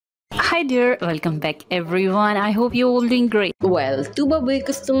Hi dear, welcome back everyone. I hope you're all doing great. Well, Tuba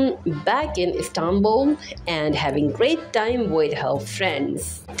Buyukustun back in Istanbul and having great time with her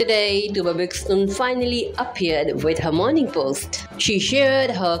friends. Today, Tuba Buyukustun finally appeared with her morning post. She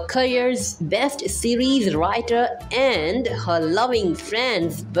shared her career's best series writer and her loving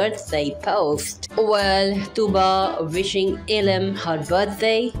friend's birthday post. Well, Tuba wishing Ilham her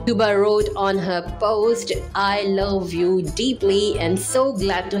birthday. Tuba wrote on her post, "I love you deeply and so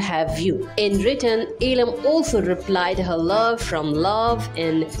glad to have you." In return, Ilham also replied her love from love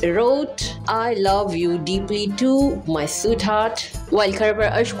and wrote, "I love you deeply too, my sweetheart." While Karper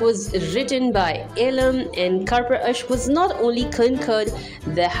Aşk was written by Ilham, and Karper Aşk was not only conquered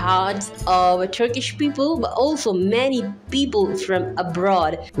the hearts of Turkish people but also many people from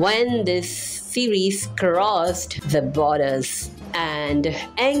abroad when this series crossed the borders. And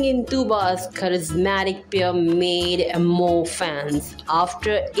Engin Tuba's charismatic pair made more fans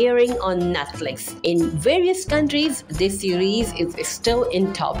after airing on Netflix. In various countries, this series is still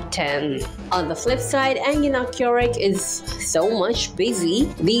in top 10. On the flip side, Engin Akyürek is so much busy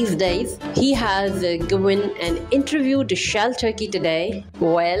these days. He has given an interview to Shell Turkey today.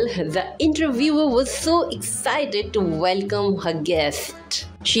 Well, the interviewer was so excited to welcome her guest.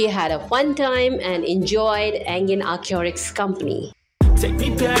 She had a fun time and enjoyed Engin Akyürek's company. Take me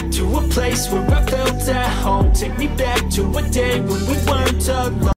back to a place where I felt at home. Take me back to a day when we weren't alone.